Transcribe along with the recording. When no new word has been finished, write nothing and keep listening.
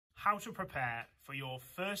how to prepare for your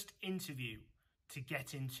first interview to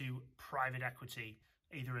get into private equity,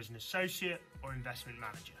 either as an associate or investment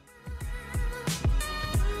manager.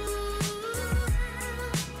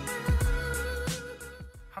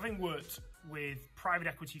 Having worked with private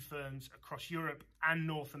equity firms across Europe and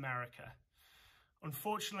North America,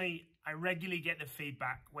 unfortunately, I regularly get the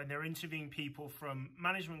feedback when they're interviewing people from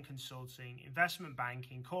management consulting, investment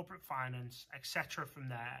banking, corporate finance, etc. from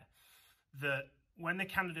there, that when the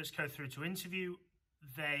candidates go through to interview,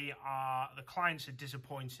 the clients are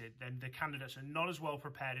disappointed. Then the candidates are not as well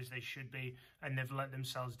prepared as they should be, and they've let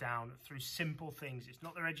themselves down through simple things. It's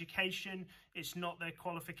not their education, it's not their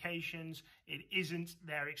qualifications, it isn't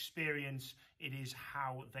their experience, it is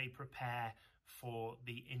how they prepare for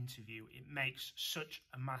the interview. It makes such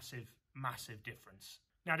a massive difference.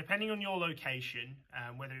 Now, depending on your location,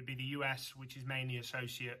 whether it be the US, which is mainly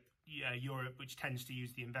associate, Europe, which tends to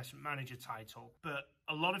use the investment manager title, but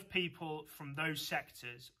a lot of people from those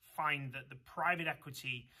sectors find that the private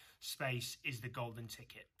equity space is the golden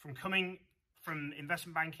ticket. From coming from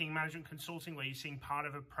investment banking, management consulting, where you're seeing part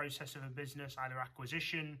of a process of a business, either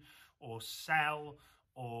acquisition or sell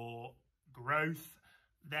or growth,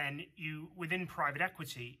 then within private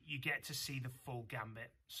equity, you get to see the full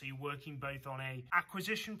gambit. So you're working both on a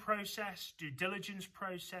acquisition process, due diligence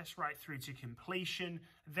process, right through to completion,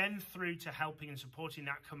 then through to helping and supporting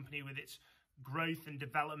that company with its growth and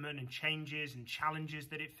development and changes and challenges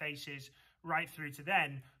that it faces, right through to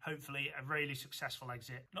then, hopefully, a really successful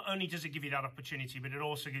exit. Not only does it give you that opportunity, but it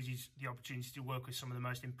also gives you the opportunity to work with some of the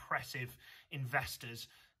most impressive investors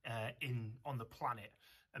on the planet.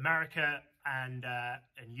 America and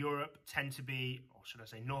Europe tend to be, or should I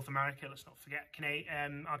say North America, let's not forget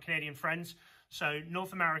our Canadian friends. So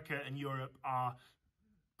North America and Europe are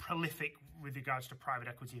prolific with regards to private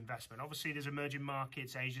equity investment. Obviously, there's emerging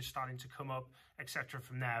markets, Asia's starting to come up, etc.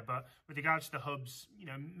 from there. But with regards to the hubs,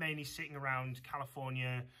 mainly sitting around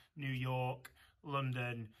California, New York,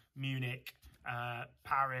 London, Munich,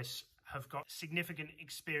 Paris, have got significant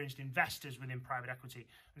experienced investors within private equity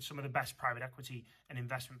and some of the best private equity and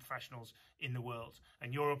investment professionals in the world.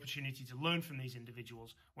 And your opportunity to learn from these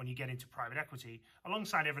individuals when you get into private equity,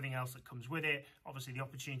 alongside everything else that comes with it, obviously the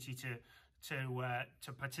opportunity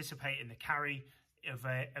to participate in the carry of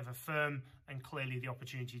a firm, and clearly the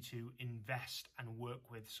opportunity to invest and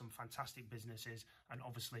work with some fantastic businesses, and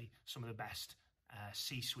obviously some of the best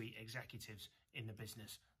C-suite executives in the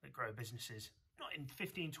business that grow businesses not in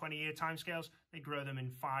 15, 20-year timescales. They grow them in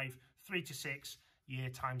 3 to 6 year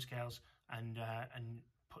timescales, and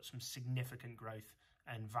put some significant growth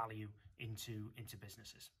and value into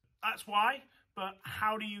businesses. That's why. But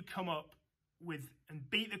how do you come up with and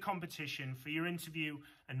beat the competition for your interview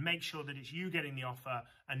and make sure that it's you getting the offer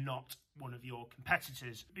and not one of your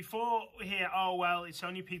competitors? Before we hear, oh, well, it's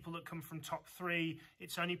only people that come from top 3,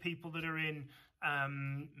 it's only people that are in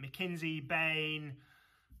McKinsey, Bain,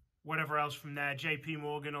 whatever else from there, JP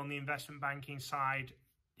Morgan on the investment banking side,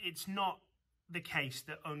 it's not the case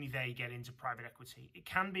that only they get into private equity. It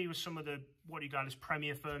can be with some of the what you regard as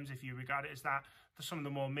premier firms, if you regard it as that, for some of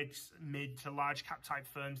the more mid to large cap type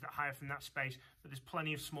firms that hire from that space. But there's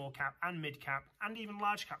plenty of small cap and mid cap and even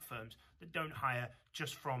large cap firms that don't hire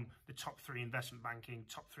just from the top 3 investment banking,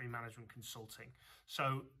 top 3 management consulting.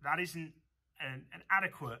 So that isn't an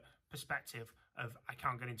adequate perspective of I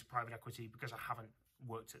can't get into private equity because I haven't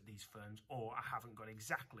worked at these firms, or I haven't got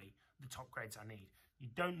exactly the top grades I need. You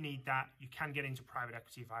don't need that. You can get into private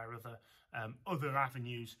equity via other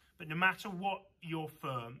avenues. But no matter what your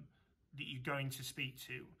firm that you're going to speak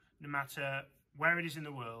to, no matter where it is in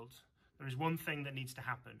the world, there is one thing that needs to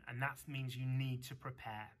happen, and that means you need to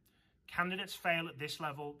prepare. Candidates fail at this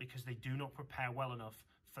level because they do not prepare well enough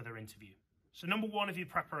for their interview. So number 1 of your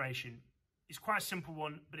preparation is quite a simple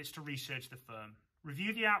one, but it's to research the firm.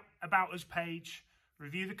 Review the About Us page,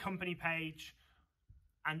 review the company page,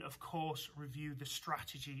 and of course, review the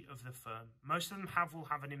strategy of the firm. Most of them will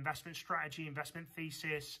have an investment strategy, investment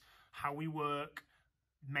thesis, how we work.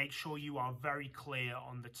 Make sure you are very clear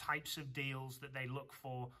on the types of deals that they look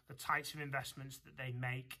for, the types of investments that they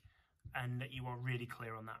make, and that you are really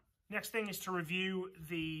clear on that. Next thing is to review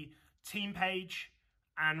the team page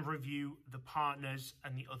and review the partners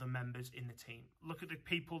and the other members in the team. Look at the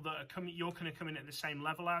people that are you're going to come in at the same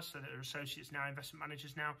level as, so that are associates now, investment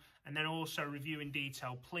managers now, and then also review in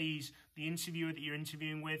detail, please, the interviewer that you're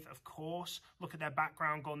interviewing with, of course. Look at their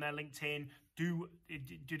background, go on their LinkedIn, do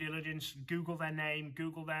due diligence, Google their name,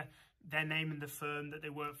 Google their name and the firm that they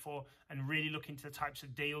work for, and really look into the types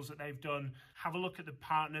of deals that they've done. Have a look at the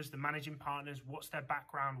partners, the managing partners, what's their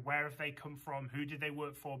background, where have they come from, who did they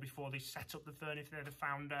work for before they set up the firm if they're the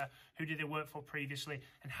founder, who did they work for previously,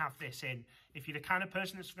 and have this in. If you're the kind of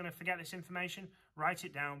person that's going to forget this information, write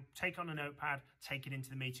it down, take it on a notepad, take it into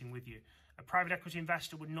the meeting with you. A private equity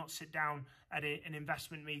investor would not sit down at an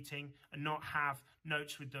investment meeting and not have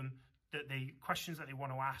notes with them, that the questions that they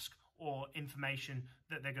want to ask or information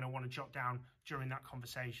that they're going to want to jot down during that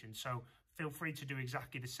conversation. So feel free to do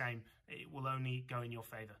exactly the same. It will only go in your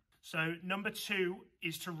favor. So number 2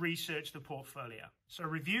 is to research the portfolio. So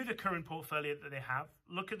review the current portfolio that they have.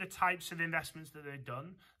 Look at the types of investments that they've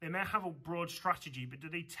done. They may have a broad strategy, but do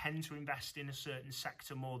they tend to invest in a certain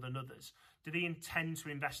sector more than others? Do they intend to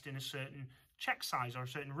invest in a certain check size or a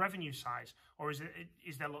certain revenue size? Or is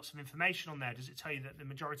there lots of information on there? Does it tell you that the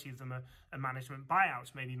majority of them are management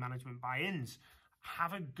buyouts, maybe management buy-ins?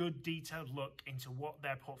 Have a good detailed look into what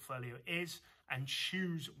their portfolio is and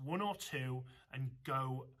choose 1 or 2 and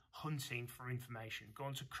go hunting for information. Go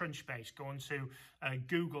onto Crunchbase, go onto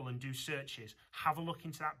Google and do searches. Have a look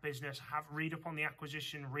into that business, read up on the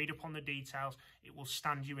acquisition, read up on the details. It will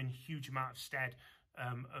stand you in huge amount of stead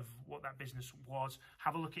of what that business was.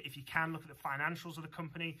 Have a look at, if you can, look at the financials of the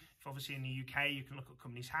company. If obviously in the UK, you can look at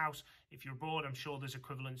Companies House. If you're abroad, I'm sure there's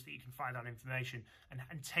equivalents that you can find that information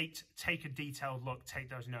and take a detailed look, take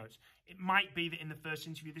those notes. It might be that in the first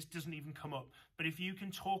interview, this doesn't even come up, but if you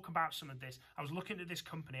can talk about some of this, I was looking at this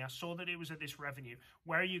company, I saw that it was at this revenue.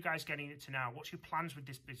 Where are you guys getting it to now? What's your plans with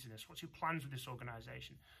this business? What's your plans with this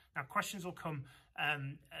organization? Now, questions will come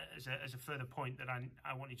as a further point that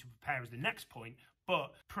I want you to prepare as the next point,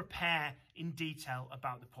 but prepare in detail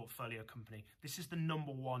about the portfolio company. This is the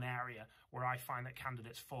number 1 area where I find that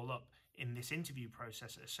candidates fall up in this interview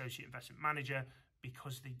process at Associate Investment Manager,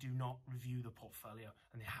 because they do not review the portfolio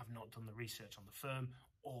and they have not done the research on the firm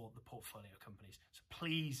or the portfolio companies. So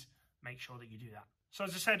please make sure that you do that. So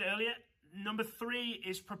as I said earlier, number 3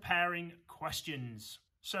 is preparing questions.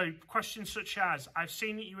 So questions such as, I've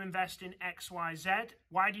seen that you invest in XYZ.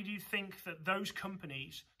 Why did you think that those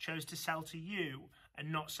companies chose to sell to you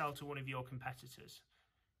and not sell to one of your competitors?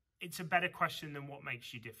 It's a better question than what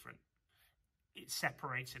makes you different. It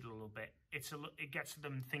separates it a little bit. It gets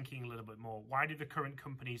them thinking a little bit more. Why did the current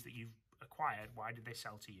companies that you've acquired, why did they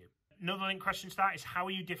sell to you? Another link question to that is, how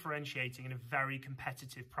are you differentiating in a very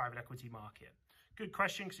competitive private equity market? Good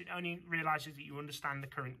question, because it only realizes that you understand the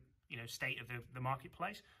current state of the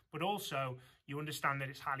marketplace, but also you understand that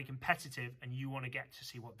it's highly competitive and you want to get to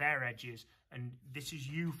see what their edge is, and this is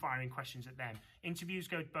you firing questions at them. Interviews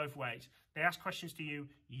go both ways. They ask questions to you,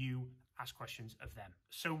 you ask questions of them.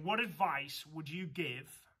 So what advice would you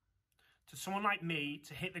give to someone like me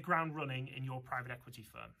to hit the ground running in your private equity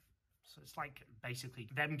firm? So it's like basically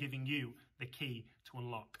them giving you the key to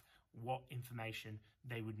unlock what information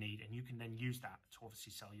they would need, and you can then use that to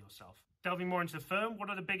obviously sell yourself. Delving more into the firm, what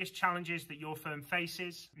are the biggest challenges that your firm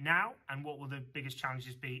faces now, and what will the biggest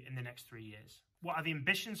challenges be in the next 3 years? What are the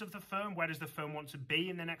ambitions of the firm? Where does the firm want to be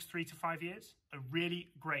in the next 3 to 5 years? A really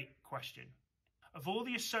great question. Of all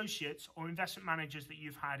the associates or investment managers that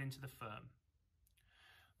you've had into the firm,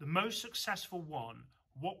 the most successful one,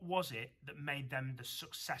 what was it that made them the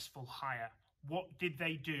successful hire? What did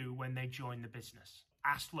they do when they joined the business?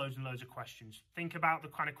 Ask loads and loads of questions. Think about the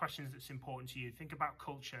kind of questions that's important to you. Think about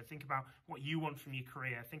culture. Think about what you want from your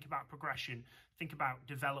career. Think about progression. Think about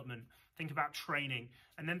development. Think about training.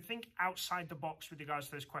 And then think outside the box with regards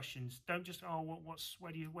to those questions. Don't just,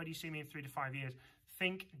 where do you see me in 3 to 5 years?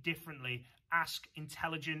 Think differently. Ask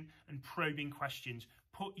intelligent and probing questions.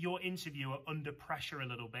 Put your interviewer under pressure a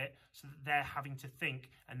little bit so that they're having to think,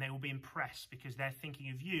 and they will be impressed because they're thinking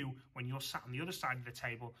of you when you're sat on the other side of the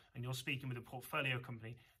table and you're speaking with a portfolio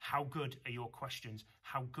company. How good are your questions?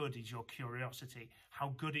 How good is your curiosity?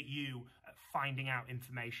 How good are you at finding out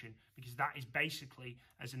information? Because that is basically,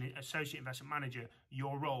 as an associate investment manager,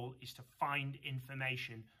 your role is to find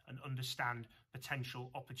information and understand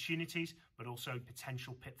potential opportunities, but also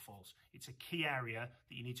potential pitfalls. It's a key area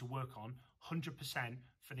that you need to work on 100%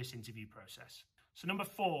 for this interview process. So number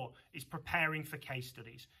 4 is preparing for case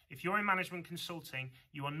studies. If you're in management consulting,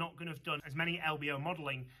 you are not going to have done as many LBO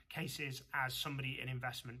modeling cases as somebody in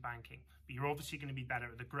investment banking, but you're obviously going to be better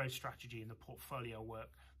at the growth strategy and the portfolio work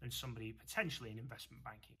than somebody potentially in investment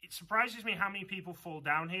banking. It surprises me how many people fall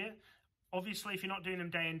down here. Obviously, if you're not doing them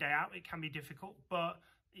day in, day out, it can be difficult, but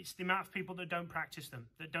it's the amount of people that don't practice them,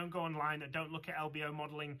 that don't go online, that don't look at LBO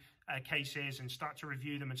modeling cases and start to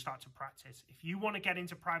review them and start to practice. If you want to get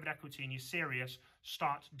into private equity and you're serious,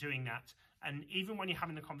 start doing that And even when you're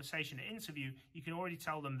having the conversation at interview, you can already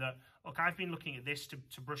tell them that, look, I've been looking at this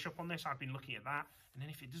to brush up on this, I've been looking at that. And then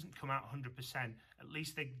if it doesn't come out 100%, at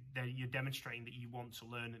least you're demonstrating that you want to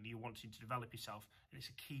learn and that you're wanting to develop yourself. And it's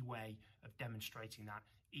a key way of demonstrating that,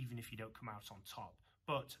 even if you don't come out on top.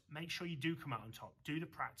 But make sure you do come out on top. Do the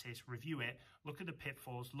practice, review it, look at the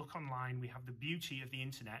pitfalls, look online. We have the beauty of the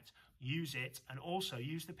internet. Use it, and also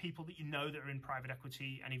use the people that you know that are in private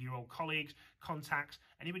equity, any of your old colleagues, contacts,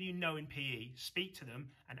 anybody you know in PE. Speak to them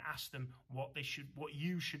and ask them what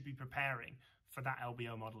you should be preparing for that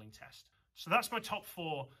LBO modeling test. So that's my top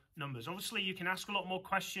 4 numbers. Obviously, you can ask a lot more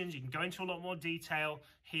questions. You can go into a lot more detail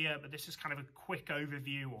here, but this is kind of a quick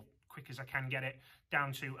overview, or quick as I can get it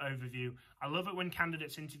down to overview. I love it when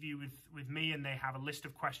candidates interview with me and they have a list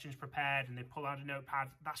of questions prepared and they pull out a notepad.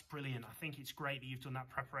 That's brilliant. I think it's great that you've done that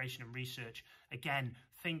preparation and research. Again,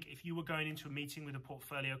 think if you were going into a meeting with a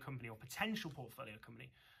portfolio company or potential portfolio company,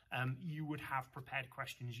 you would have prepared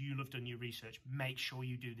questions. You'll have done your research. Make sure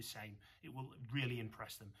you do the same. It will really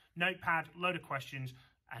impress them. Notepad, load of questions,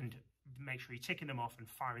 and make sure you're ticking them off and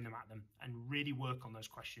firing them at them, and really work on those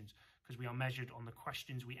questions, because we are measured on the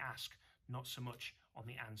questions we ask, not so much on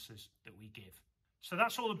the answers that we give. So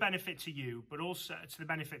that's all the benefit to you, but also it's the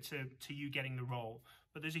benefit to you getting the role.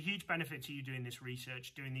 But there's a huge benefit to you doing this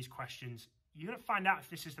research, doing these questions. You're going to find out if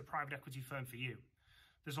this is the private equity firm for you.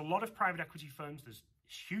 There's a lot of private equity firms. It's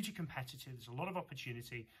hugely competitive. There's a lot of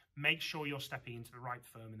opportunity. Make sure you're stepping into the right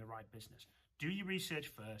firm in the right business. Do your research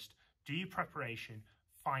first. Do your preparation.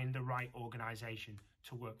 Find the right organization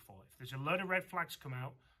to work for. If there's a load of red flags come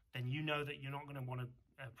out, then you know that you're not going to want to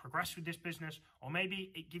progress with this business, or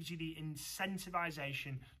maybe it gives you the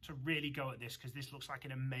incentivization to really go at this, because this looks like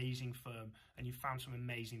an amazing firm and you found some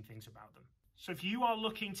amazing things about them. So if you are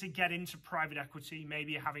looking to get into private equity,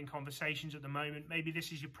 maybe you're having conversations at the moment, maybe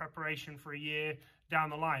this is your preparation for a year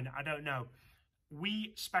down the line, I don't know.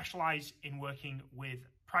 We specialize in working with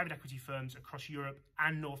private equity firms across Europe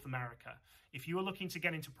and North America. If you are looking to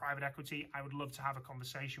get into private equity, I would love to have a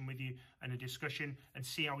conversation with you and a discussion and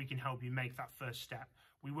see how we can help you make that first step.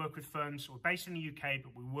 We work with firms, we're based in the UK,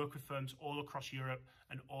 but we work with firms all across Europe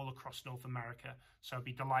and all across North America. So I'd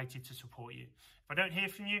be delighted to support you. If I don't hear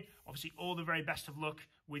from you, obviously all the very best of luck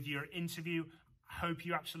with your interview. I hope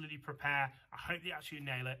you absolutely prepare. I hope you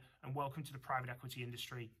absolutely nail it. And welcome to the private equity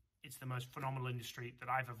industry. It's the most phenomenal industry that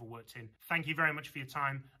I've ever worked in. Thank you very much for your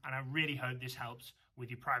time, and I really hope this helps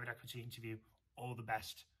with your private equity interview. All the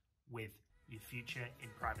best with your future in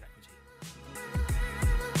private equity.